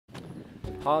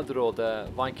Hardraade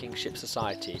Viking Ship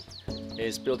Society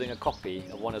is building a copy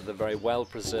of one of the very well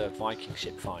preserved Viking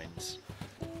ship finds,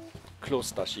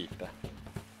 Klosterskipet.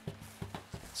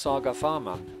 Saga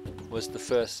Farman was the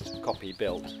first copy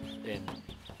built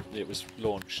it was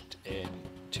launched in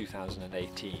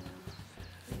 2018,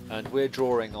 and we're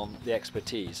drawing on the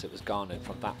expertise that was garnered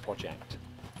from that project.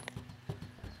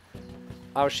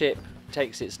 Our ship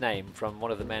takes its name from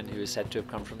one of the men who is said to have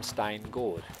come from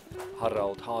Steingård,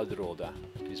 Hardraade,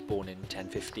 who was born in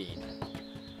 1015.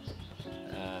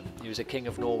 He was a king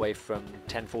of Norway from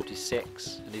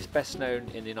 1046, and he's best known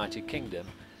in the United Kingdom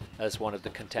as one of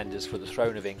the contenders for the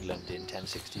throne of England in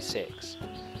 1066.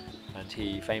 And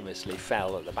he famously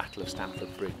fell at the Battle of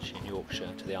Stamford Bridge in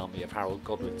Yorkshire to the army of Harold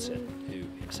Godwinson, who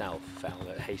himself fell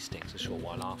at Hastings a short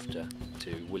while after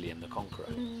to William the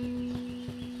Conqueror.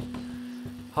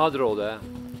 Hardraade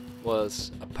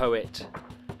was a poet,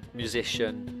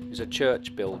 musician, he was a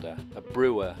church builder, a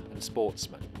brewer and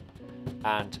sportsman,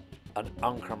 and an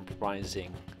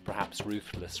uncompromising, perhaps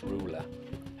ruthless ruler,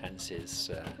 hence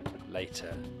his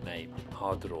later name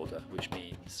Hardraade, which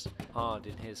means hard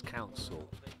in his counsel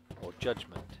or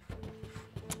judgment.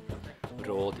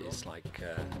 Råd is like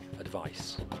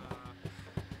advice,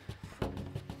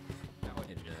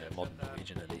 in modern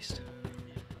Norwegian at least.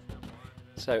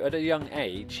 So at a young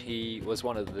age he was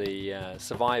one of the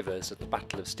survivors of the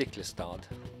Battle of Stiklestad,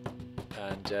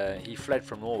 and he fled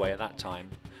from Norway at that time,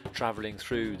 travelling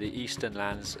through the eastern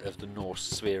lands of the Norse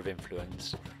sphere of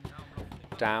influence,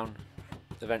 down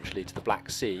eventually to the Black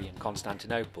Sea in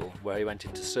Constantinople, where he went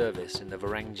into service in the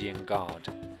Varangian Guard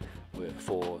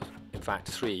for, in fact,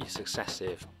 3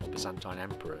 successive Byzantine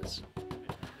emperors.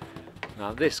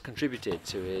 Now this contributed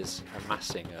to his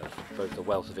amassing of both the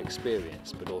wealth of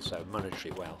experience but also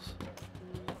monetary wealth,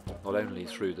 not only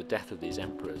through the death of these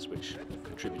emperors, which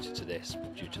contributed to this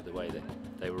due to the way that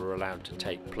they were allowed to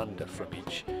take plunder from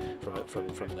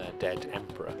their dead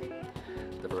emperor,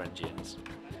 the Varangians,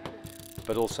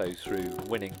 but also through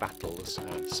winning battles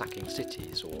and sacking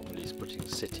cities, or at least putting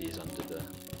cities under the,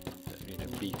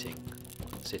 beating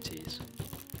cities,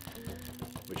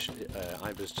 which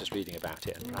I was just reading about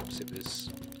it, and perhaps it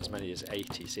was as many as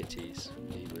 80 cities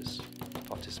he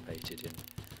participated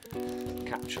in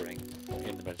capturing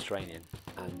in the Mediterranean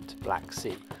and Black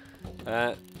Sea.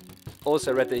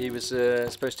 Also read that he was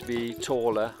supposed to be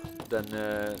taller than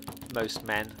most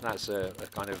men. That's a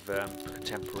kind of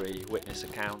contemporary witness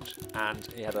account, and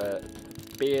he had a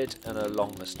beard and a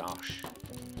long moustache.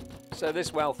 So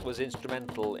this wealth was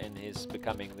instrumental in his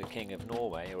becoming the king of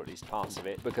Norway, or at least parts of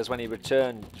it, because when he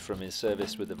returned from his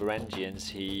service with the Varangians,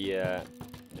 he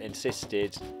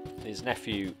insisted his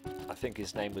nephew, I think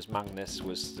his name was Magnus,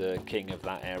 was the king of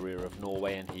that area of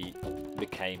Norway, and he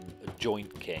became a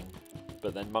joint king.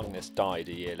 But then Magnus died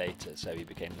a year later, so he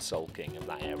became the sole king of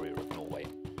that area of Norway.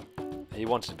 He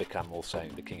wanted to become also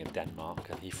the king of Denmark,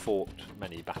 and he fought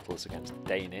many battles against the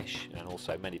Danish, and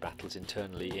also many battles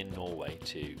internally in Norway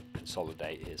to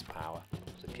consolidate his power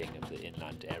as the king of the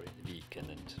inland area, the Viking,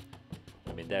 and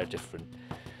I mean there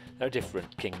are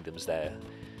different kingdoms there.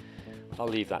 I'll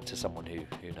leave that to someone who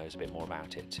knows a bit more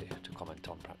about it to comment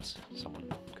on. Perhaps someone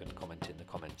can comment in the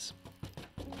comments.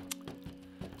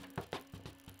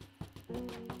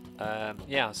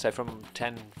 So from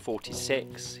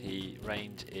 1046 he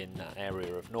reigned in that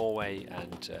area of Norway,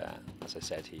 and as I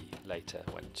said, he later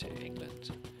went to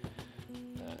England.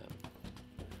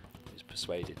 He was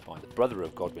persuaded by the brother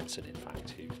of Godwinson, in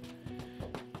fact, who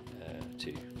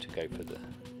to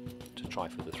try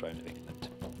for the throne of England,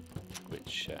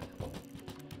 which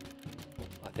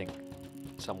I think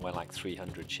somewhere like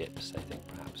 300 ships, I think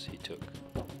perhaps he took,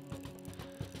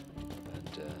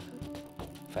 and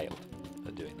failed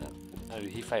at doing that. No,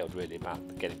 he failed really about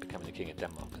becoming the king of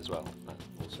Denmark as well. That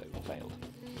also failed.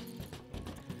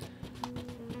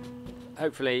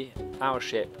 Hopefully our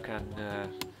ship can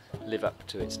live up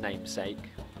to its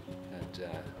namesake and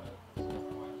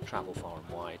travel far and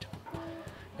wide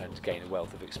and gain a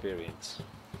wealth of experience.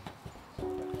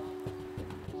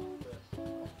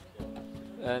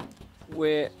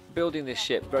 We're building this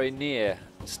ship very near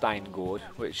Steingård,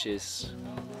 which is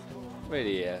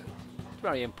really a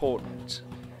very important.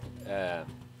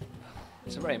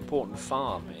 It's a very important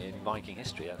farm in Viking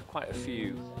history. Quite a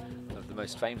few of the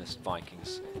most famous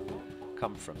Vikings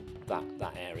come from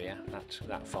that area,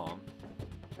 that farm.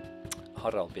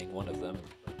 Harald being one of them.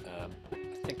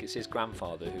 I think it's his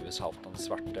grandfather who was helped on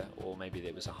Svarte, or maybe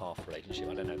there was a half relationship.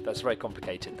 I don't know. That's very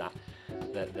complicated.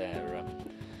 Their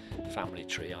family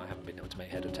tree. I haven't been able to make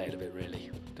head or tail of it really.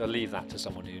 I'll leave that to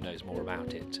someone who knows more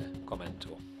about it to comment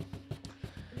or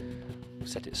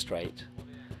set it straight.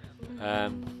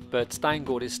 But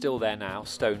Steingård is still there now,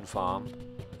 stone farm,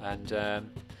 and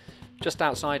just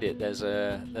outside it there's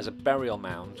a burial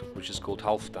mound which is called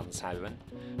Halfdanshaugen,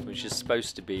 which is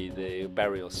supposed to be the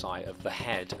burial site of the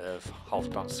head of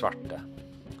Halfdan Svarte.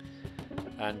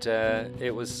 And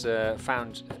it was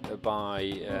found by,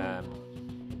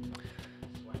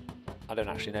 I don't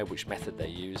actually know which method they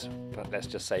use, but let's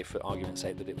just say for argument's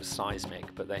sake that it was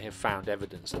seismic, but they have found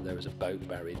evidence that there was a boat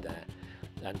buried there,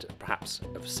 and perhaps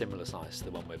of similar size to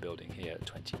the one we're building here at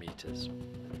 20 metres.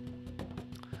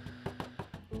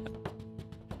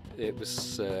 It was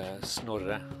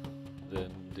Snorre,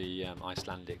 the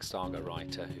Icelandic saga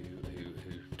writer,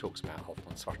 who talks about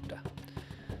Halfdan Svarte,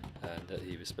 and that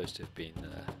he was supposed to have been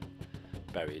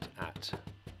buried at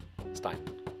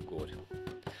Steingård.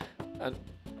 And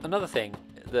another thing,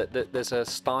 that there's a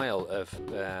style of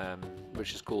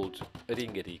which is called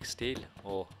Ringerike-stil,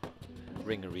 or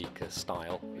Ringerike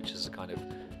style, which is a kind of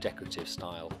decorative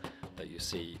style that you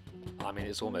see. I mean,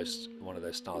 it's almost one of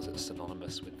those styles that's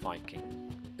synonymous with Viking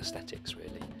aesthetics,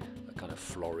 really. A kind of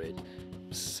florid,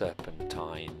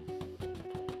 serpentine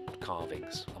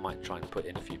carvings. I might try and put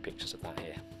in a few pictures of that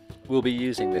here. We'll be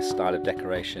using this style of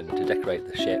decoration to decorate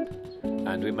the ship,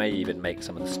 and we may even make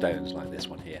some of the stones like this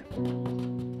one here.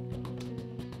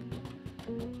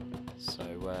 So,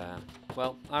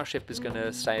 well, our ship is going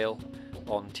to sail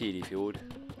on Tidifjord,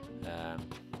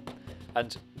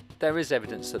 and there is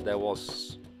evidence that there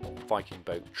was Viking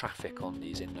boat traffic on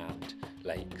these inland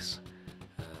lakes,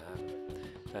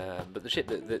 but the ship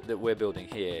that we're building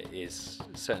here is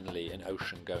certainly an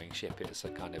ocean-going ship. It's a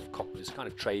kind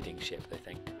of trading ship, they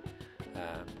think,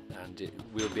 and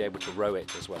we'll be able to row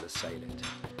it as well as sail it.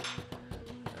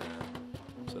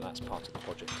 So that's part of the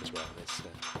project as well. It's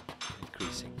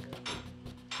increasing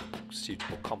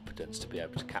suitable competence to be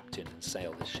able to captain and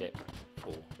sail this ship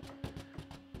for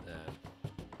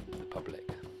the public.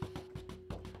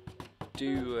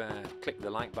 Do click the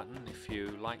like button if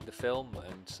you like the film,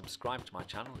 and subscribe to my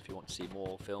channel if you want to see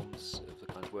more films of the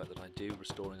kind of work that I do,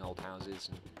 restoring old houses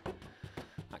and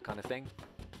that kind of thing.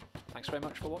 Thanks very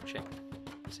much for watching.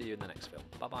 See you in the next film.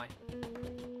 Bye bye.